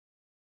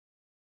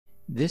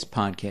This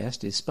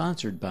podcast is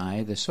sponsored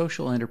by the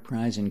Social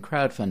Enterprise and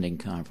Crowdfunding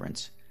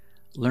Conference.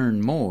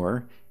 Learn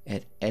more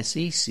at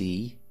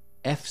secfc.co.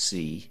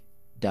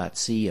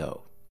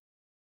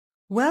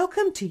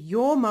 Welcome to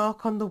Your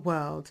Mark on the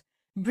World,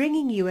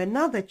 bringing you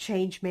another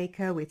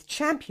changemaker with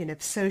champion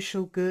of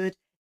social good,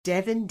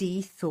 Devin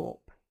D. Thorpe.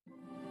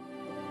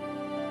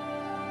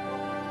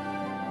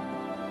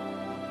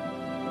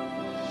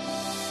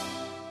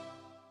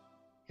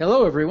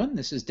 Hello, everyone.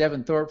 This is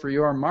Devin Thorpe for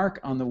Your Mark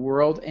on the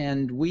World,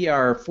 and we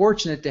are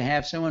fortunate to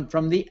have someone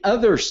from the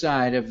other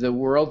side of the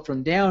world,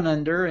 from down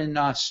under in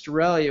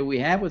Australia. We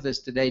have with us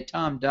today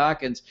Tom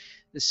Dawkins,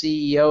 the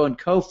CEO and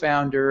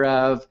co-founder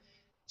of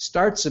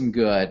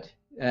StartSomeGood.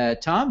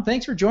 Tom,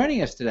 thanks for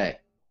joining us today.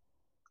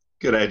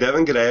 G'day,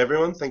 Devin. G'day,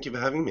 everyone. Thank you for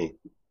having me.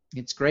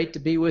 It's great to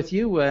be with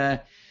you.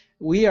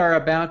 We are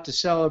about to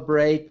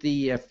celebrate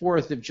the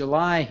 4th of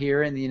July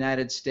here in the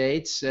United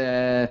States.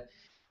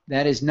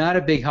 That is not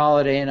a big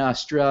holiday in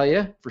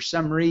Australia. For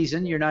some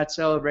reason, you're not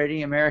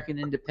celebrating American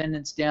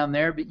independence down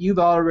there, but you've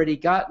already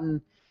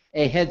gotten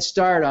a head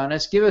start on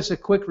us. Give us a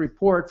quick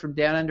report from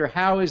down under.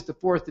 How is the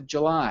 4th of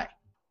July?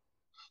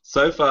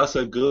 So far,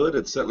 so good.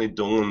 It's certainly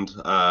dawned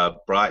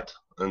bright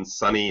and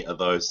sunny,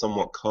 although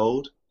somewhat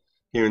cold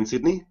here in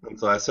Sydney. And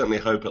so I certainly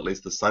hope at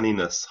least the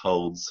sunniness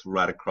holds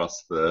right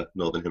across the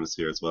Northern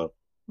Hemisphere as well.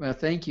 Well,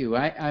 thank you.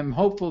 I'm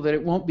hopeful that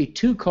it won't be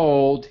too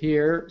cold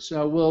here,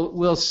 so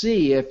we'll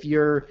see if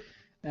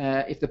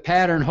the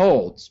pattern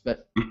holds.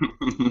 But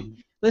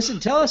listen,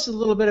 tell us a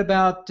little bit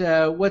about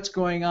what's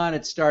going on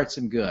at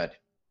StartSomeGood.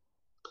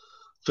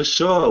 For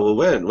sure. Well,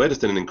 we're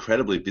just in an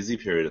incredibly busy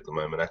period at the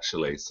moment,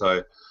 actually.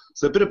 So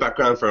a bit of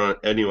background for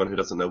anyone who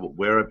doesn't know what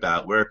we're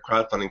about. We're a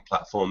crowdfunding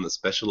platform that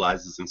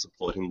specializes in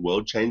supporting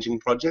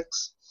world-changing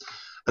projects.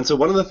 And so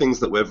one of the things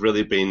that we've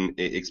really been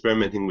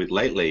experimenting with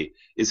lately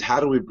is how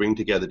do we bring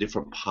together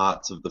different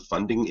parts of the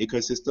funding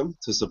ecosystem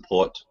to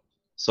support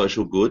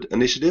social good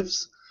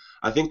initiatives.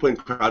 I think when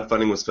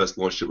crowdfunding was first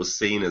launched, it was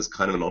seen as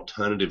kind of an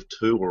alternative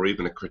to or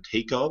even a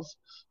critique of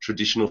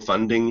traditional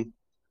funding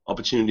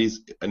opportunities,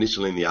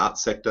 initially in the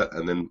arts sector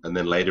and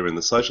then later in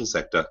the social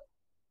sector.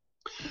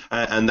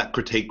 And that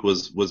critique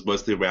was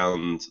mostly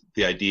around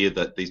the idea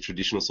that these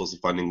traditional sources of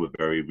funding were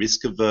very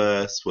risk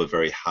averse, were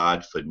very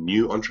hard for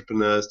new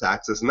entrepreneurs to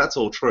access, and that's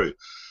all true.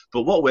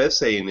 But what we've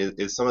seen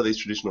is some of these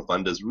traditional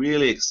funders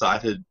really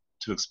excited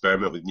to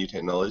experiment with new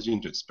technology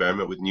and to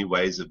experiment with new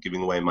ways of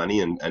giving away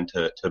money and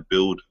to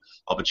build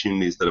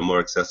opportunities that are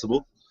more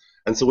accessible.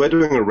 And so we're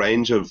doing a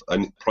range of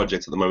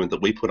projects at the moment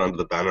that we put under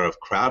the banner of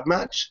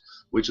CrowdMatch,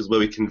 which is where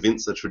we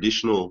convince a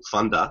traditional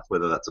funder,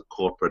 whether that's a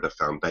corporate, a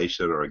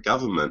foundation, or a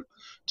government,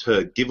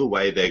 to give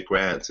away their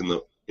grants in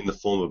the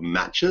form of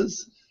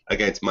matches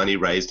against money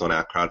raised on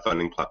our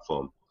crowdfunding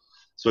platform.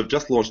 So we've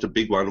just launched a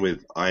big one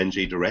with ING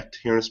Direct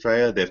here in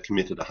Australia. They've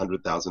committed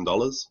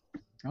 $100,000.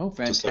 Oh,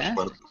 fantastic! To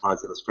social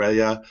enterprise in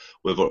Australia.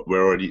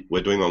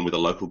 We're doing one with a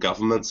local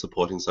government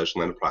supporting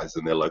social enterprise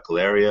in their local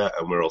area,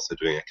 and we're also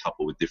doing a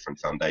couple with different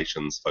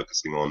foundations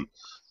focusing on.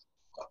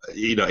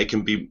 It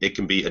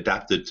can be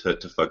adapted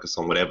to focus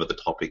on whatever the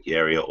topic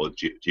area or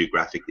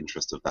geographic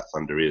interest of that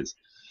funder is.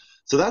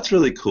 So that's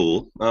really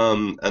cool,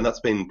 and that's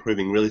been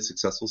proving really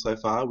successful so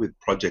far, with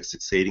projects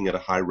succeeding at a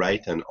high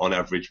rate and on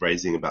average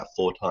raising about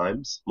 4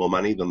 times more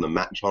money than the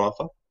match on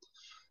offer.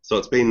 So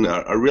it's been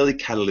a really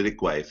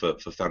catalytic way for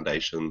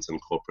foundations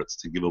and corporates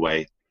to give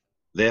away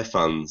their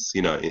funds,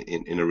 in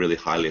a really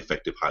highly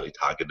effective, highly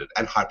targeted,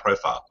 and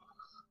high-profile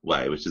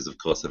way, which is of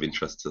course of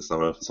interest to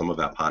some of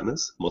our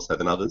partners, more so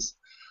than others.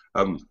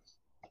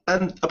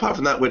 And apart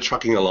from that, we're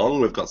trucking along.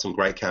 We've got some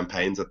great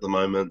campaigns at the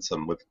moment.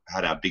 We've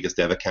had our biggest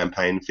ever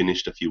campaign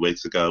finished a few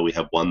weeks ago. We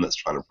have one that's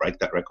trying to break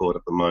that record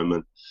at the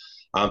moment.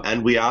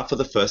 And we are, for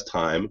the first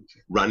time,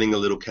 running a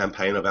little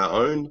campaign of our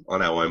own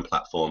on our own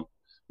platform,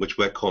 which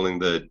we're calling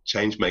the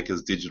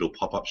Changemakers Digital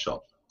Pop-Up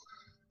Shop.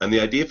 And the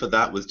idea for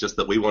that was just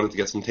that we wanted to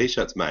get some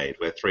T-shirts made.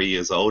 We're 3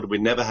 years old. We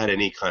never had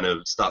any kind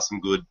of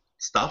StartSomeGood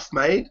stuff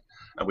made.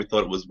 And we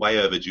thought it was way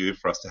overdue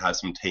for us to have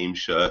some team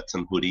shirts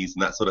and hoodies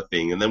and that sort of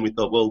thing. And then we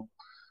thought, well,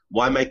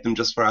 why make them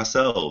just for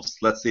ourselves?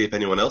 Let's see if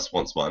anyone else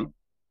wants one,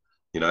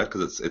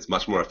 because it's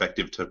much more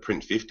effective to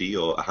print 50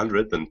 or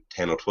 100 than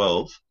 10 or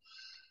 12.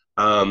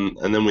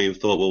 And then we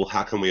thought, well,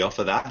 how can we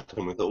offer that?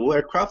 And we thought, well, we're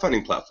a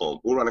crowdfunding platform.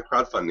 We'll run a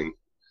crowdfunding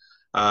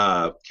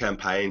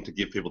campaign to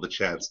give people the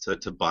chance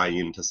to buy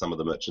into some of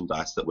the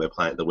merchandise that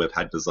we've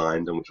had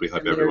designed and which we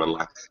hope everyone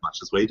likes as much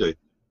as we do.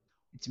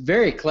 It's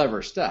very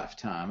clever stuff,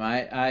 Tom.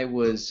 I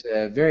was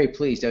very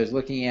pleased. I was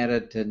looking at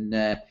it, and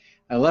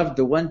I loved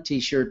the one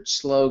T-shirt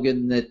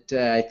slogan that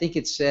I think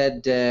it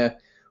said,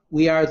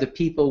 "We are the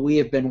people we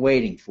have been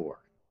waiting for."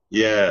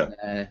 Yeah.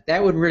 And,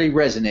 that one really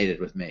resonated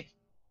with me.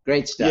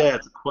 Great stuff. Yeah,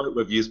 it's a quote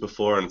we've used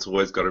before, and it's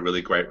always got a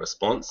really great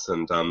response.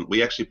 And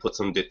we actually put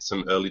some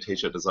early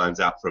T-shirt designs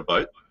out for a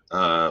vote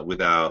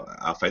with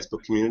our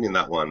Facebook community, and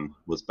that one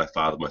was by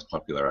far the most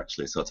popular,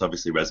 actually. So it's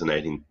obviously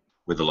resonating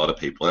with a lot of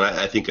people, and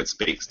I think it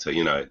speaks to,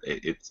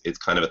 it's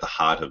kind of at the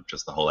heart of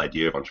just the whole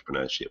idea of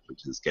entrepreneurship,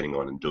 which is getting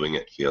on and doing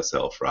it for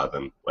yourself rather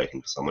than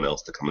waiting for someone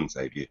else to come and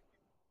save you.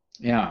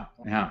 Yeah,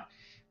 yeah.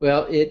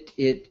 Well, it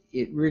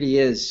really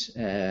is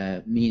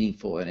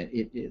meaningful,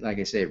 and like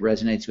I say, it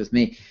resonates with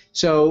me.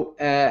 So,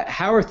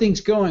 how are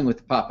things going with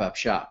the pop-up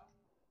shop?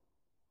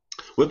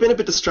 We've been a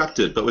bit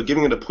distracted, but we're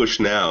giving it a push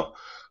now.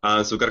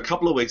 So we've got a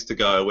couple of weeks to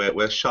go.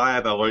 We're shy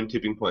of our own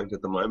tipping point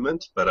at the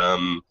moment, but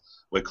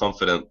we're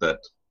confident that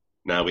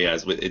now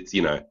as with it's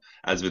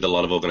as with a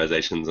lot of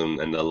organisations and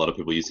a lot of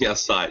people using our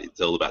site, it's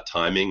all about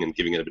timing and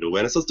giving it a bit of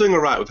awareness. So it's doing all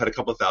right. We've had a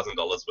couple of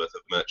 $1,000s worth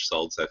of merch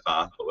sold so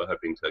far, but we're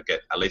hoping to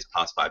get at least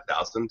past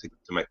 5,000 to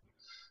make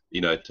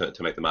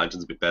to make the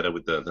margins a bit better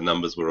with the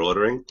numbers we're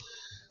ordering.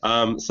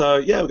 So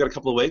yeah, we've got a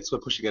couple of weeks. We're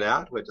pushing it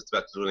out. We're just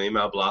about to do an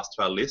email blast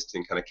to our list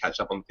and kind of catch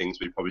up on things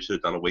we probably should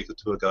have done a week or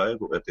two ago,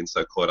 but we've been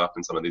so caught up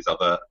in some of these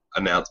other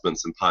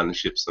announcements and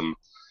partnerships, and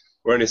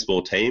we're only a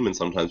small team, and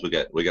sometimes we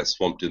get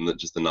swamped in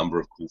just the number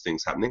of cool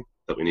things happening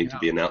that we need to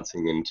be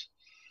announcing and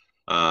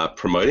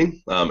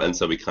promoting, and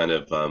so we kind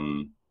of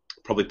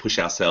probably push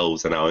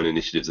ourselves and our own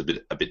initiatives a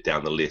bit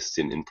down the list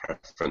in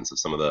preference of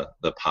some of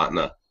the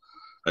partner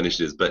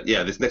initiatives. But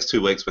yeah, this next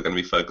 2 weeks we're going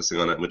to be focusing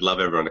on it. We'd love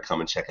everyone to come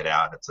and check it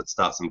out. It's at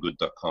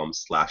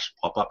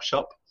startsomegood.com/pop-up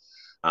shop.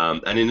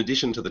 And in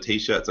addition to the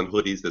t-shirts and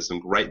hoodies, there's some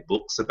great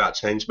books about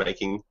change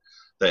making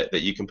that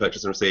you can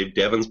purchase and receive.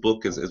 Devon's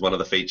book is one of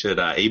the featured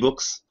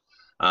ebooks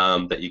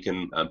that you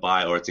can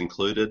buy, or it's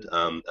included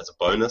as a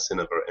bonus in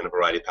a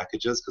variety of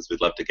packages, because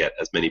we'd love to get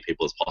as many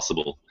people as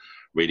possible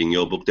reading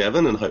your book,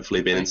 Devon, and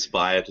hopefully being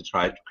inspired to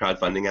try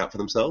crowdfunding out for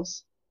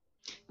themselves.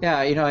 Yeah,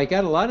 I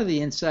got a lot of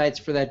the insights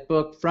for that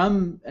book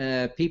from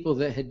people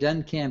that had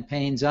done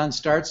campaigns on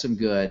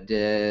StartSomeGood.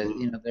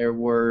 There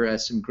were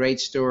some great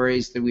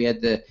stories. That we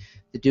had the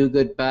Do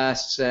Good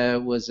Bus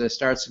was a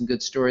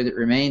StartSomeGood story that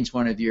remains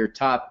one of your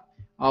top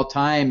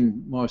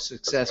all-time most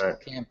successful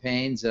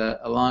campaigns,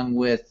 along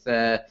with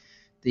the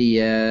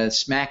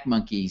Smack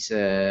Monkeys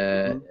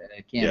campaign.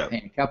 Yeah.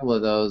 A couple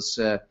of those.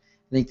 I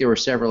think there were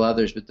several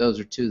others, but those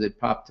are two that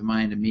popped to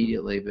mind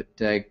immediately. But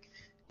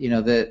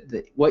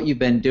what you've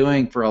been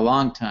doing for a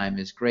long time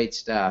is great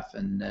stuff,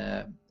 and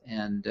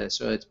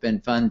so it's been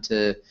fun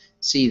to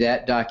see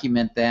that,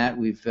 document that.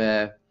 We've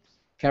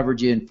covered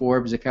you in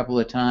Forbes a couple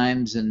of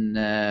times,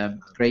 and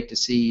great to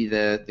see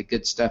the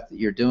good stuff that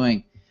you're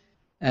doing.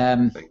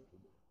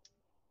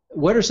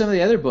 What are some of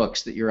the other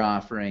books that you're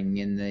offering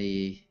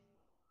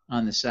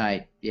on the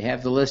site? Do you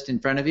have the list in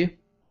front of you?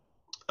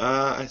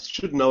 I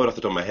should know it off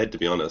the top of my head, to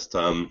be honest.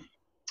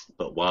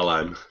 But while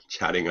I'm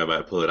chatting, I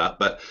might pull it up.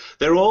 But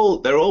they're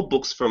all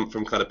books from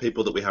kind of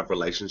people that we have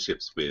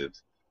relationships with,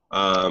 who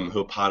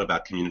are part of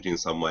our community in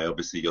some way.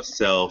 Obviously,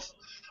 yourself.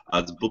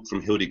 There's a book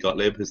from Hildy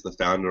Gottlieb, who's the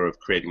founder of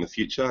Creating the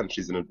Future, and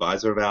she's an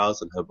advisor of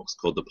ours, and her book's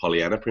called The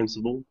Pollyanna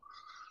Principles,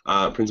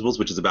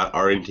 which is about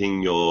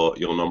orienting your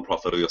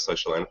nonprofit or your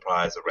social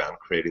enterprise around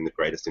creating the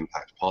greatest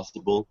impact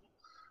possible.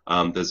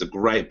 There's a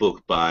great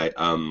book by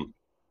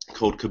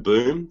called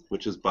Kaboom,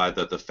 which is by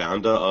the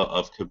founder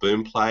of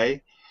Kaboom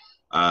Play,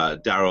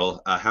 Daryl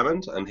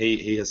Hammond, and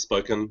he has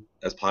spoken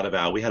as part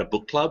of we had a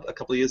book club a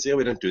couple of years ago.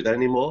 We don't do that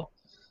anymore,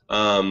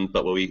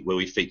 but where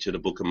we featured a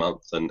book a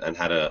month and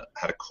had a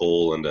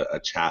call and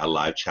a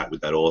live chat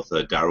with that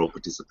author. Daryl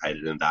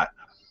participated in that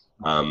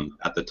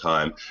at the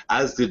time,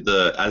 as did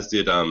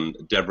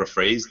Deborah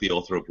Fries, the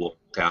author of Walk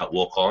Out,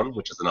 Walk On,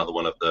 which is another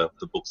one of the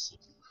books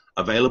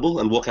available.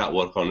 And Walk Out,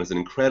 Walk On is an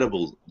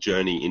incredible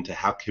journey into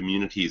how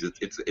communities,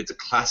 it's a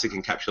classic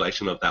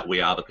encapsulation of that we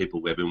are the people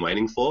we've been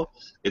waiting for.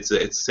 It's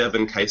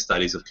 7 case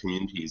studies of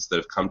communities that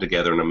have come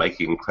together and are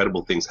making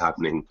incredible things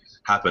happen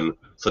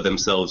for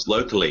themselves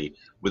locally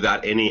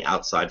without any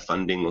outside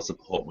funding or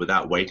support,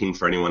 without waiting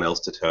for anyone else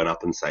to turn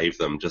up and save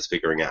them, just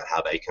figuring out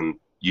how they can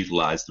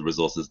utilize the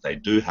resources they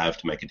do have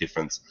to make a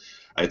difference.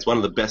 It's one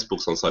of the best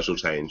books on social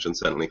change, and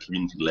certainly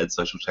community-led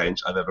social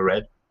change I've ever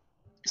read.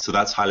 So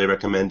that's highly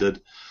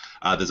recommended.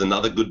 There's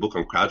another good book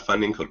on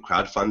crowdfunding called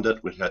Crowdfund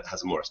It, which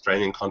has a more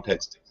Australian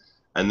context.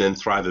 And then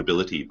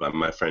Thriveability by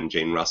my friend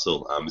Jean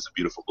Russell is a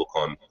beautiful book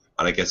on,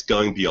 I guess,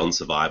 going beyond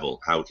survival,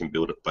 how we can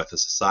build it both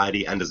as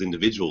society and as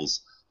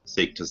individuals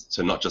seek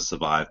to not just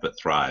survive but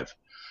thrive.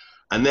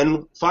 And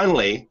then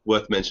finally,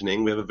 worth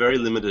mentioning, we have a very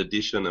limited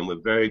edition, and we're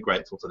very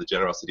grateful for the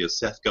generosity of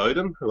Seth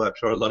Godin, who I'm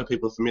sure a lot of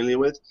people are familiar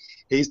with.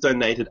 He's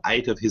donated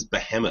 8 of his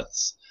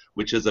behemoths,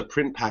 which is a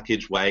print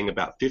package weighing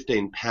about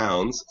 15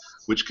 pounds,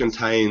 which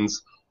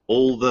contains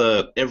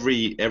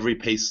every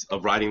piece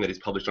of writing that he's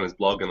published on his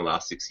blog in the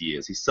last 6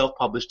 years. He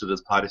self-published it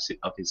as part of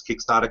his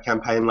Kickstarter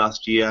campaign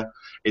last year.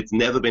 It's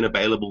never been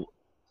available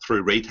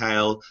through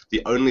retail.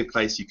 The only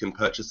place you can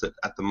purchase it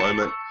at the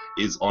moment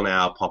is on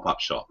our pop-up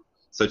shop.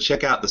 So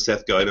check out the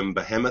Seth Godin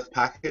Behemoth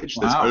package.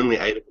 Wow. There's only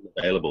 8 of them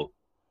available.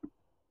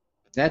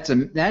 That's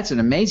an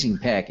amazing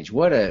package.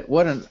 What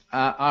an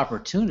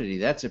opportunity.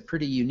 That's a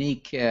pretty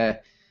unique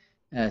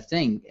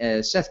thing.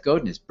 Seth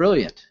Godin is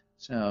brilliant.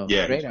 So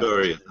yeah, he's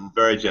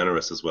very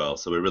generous as well.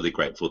 So we're really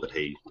grateful that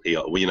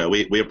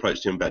we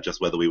approached him about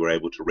just whether we were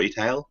able to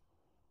retail,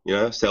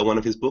 sell one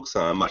of his books.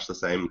 Much the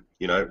same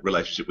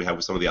relationship we have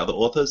with some of the other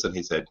authors, and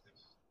he said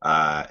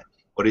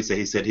What did he say?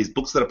 He said his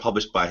books that are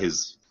published by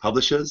his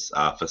publishers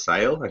are for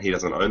sale, and he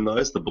doesn't own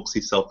those. The books he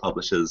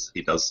self-publishes,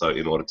 he does so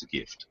in order to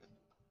gift.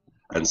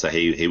 And so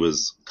he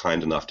was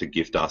kind enough to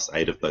gift us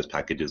 8 of those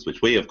packages,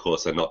 which we, of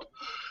course,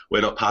 we're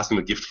not passing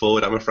the gift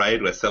forward, I'm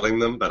afraid. We're selling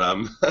them. But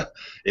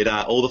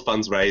all the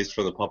funds raised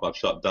from the pop-up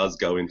shop does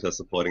go into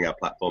supporting our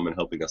platform and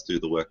helping us do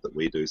the work that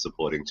we do,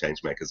 supporting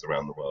changemakers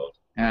around the world.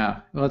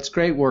 Yeah, well, it's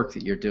great work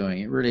that you're doing.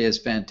 It really is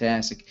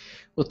fantastic.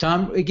 Well,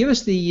 Tom, give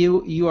us the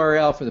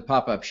URL for the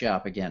pop-up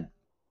shop again.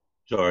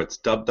 Sure, it's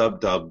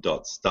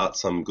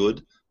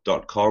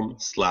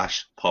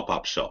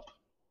www.startsomegood.com/pop-up shop.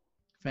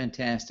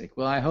 Fantastic.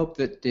 Well, I hope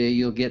that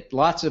you'll get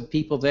lots of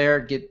people there,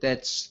 get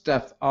that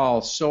stuff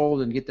all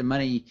sold, and get the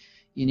money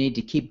you need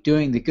to keep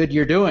doing the good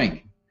you're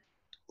doing.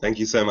 Thank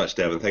you so much,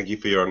 Devin. Thank you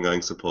for your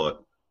ongoing support.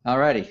 All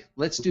righty,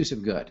 let's do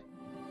some good.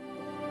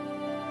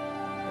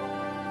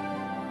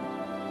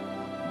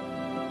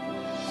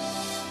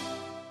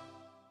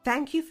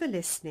 Thank you for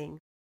listening.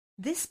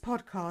 This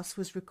podcast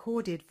was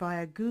recorded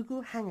via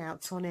Google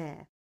Hangouts on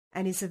Air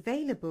and is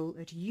available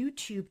at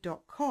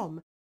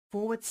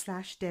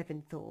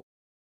youtube.com/Devinthorpe.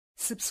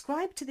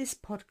 Subscribe to this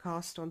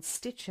podcast on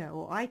Stitcher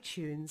or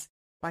iTunes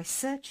by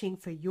searching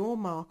for Your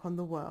Mark on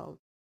the World.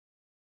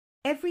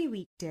 Every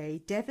weekday,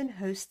 Devin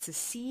hosts a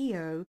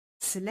CEO,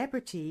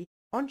 celebrity,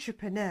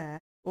 entrepreneur,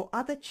 or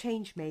other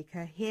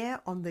changemaker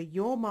here on the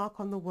Your Mark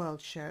on the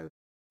World show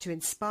to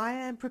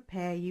inspire and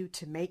prepare you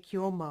to make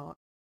your mark.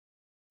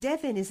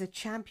 Devin is a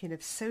champion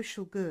of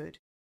social good,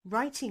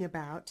 writing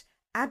about,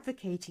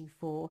 advocating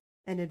for,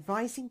 and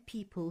advising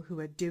people who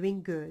are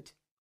doing good.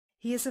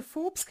 He is a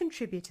Forbes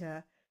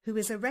contributor who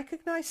is a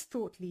recognized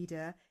thought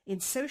leader in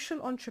social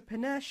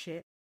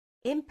entrepreneurship,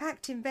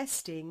 impact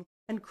investing,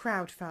 and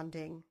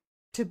crowdfunding.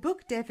 To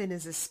book Devin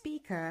as a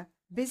speaker,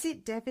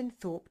 visit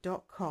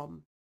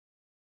devinthorpe.com.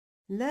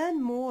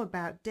 Learn more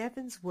about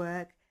Devin's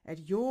work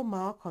at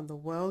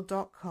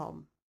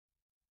yourmarkontheworld.com.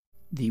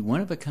 The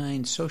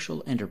one-of-a-kind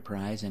social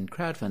enterprise and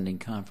crowdfunding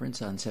conference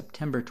on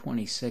September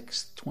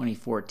 26,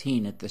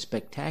 2014 at the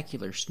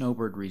spectacular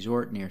Snowbird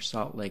Resort near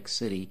Salt Lake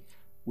City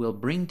will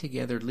bring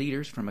together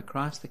leaders from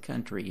across the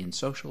country in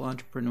social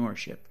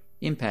entrepreneurship,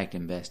 impact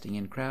investing,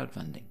 and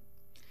crowdfunding.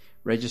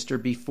 Register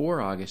before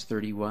August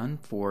 31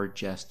 for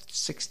just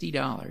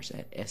 $60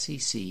 at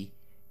secfc.co.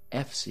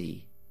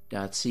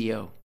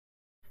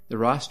 The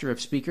roster of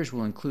speakers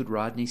will include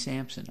Rodney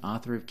Sampson,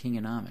 author of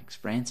Kingonomics,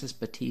 Francis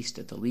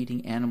Batista, the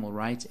leading animal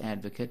rights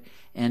advocate,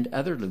 and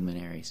other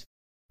luminaries.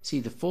 See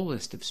the full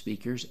list of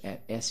speakers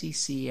at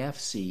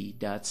secfc.co.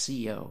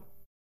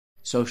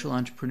 Social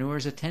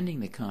entrepreneurs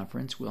attending the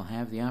conference will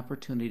have the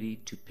opportunity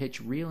to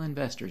pitch real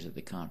investors at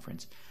the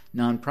conference.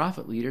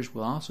 Nonprofit leaders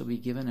will also be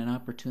given an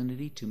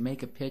opportunity to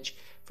make a pitch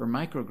for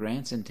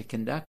microgrants and to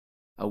conduct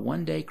a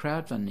one-day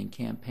crowdfunding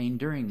campaign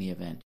during the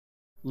event.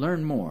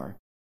 Learn more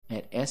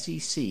at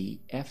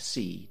secfc.co.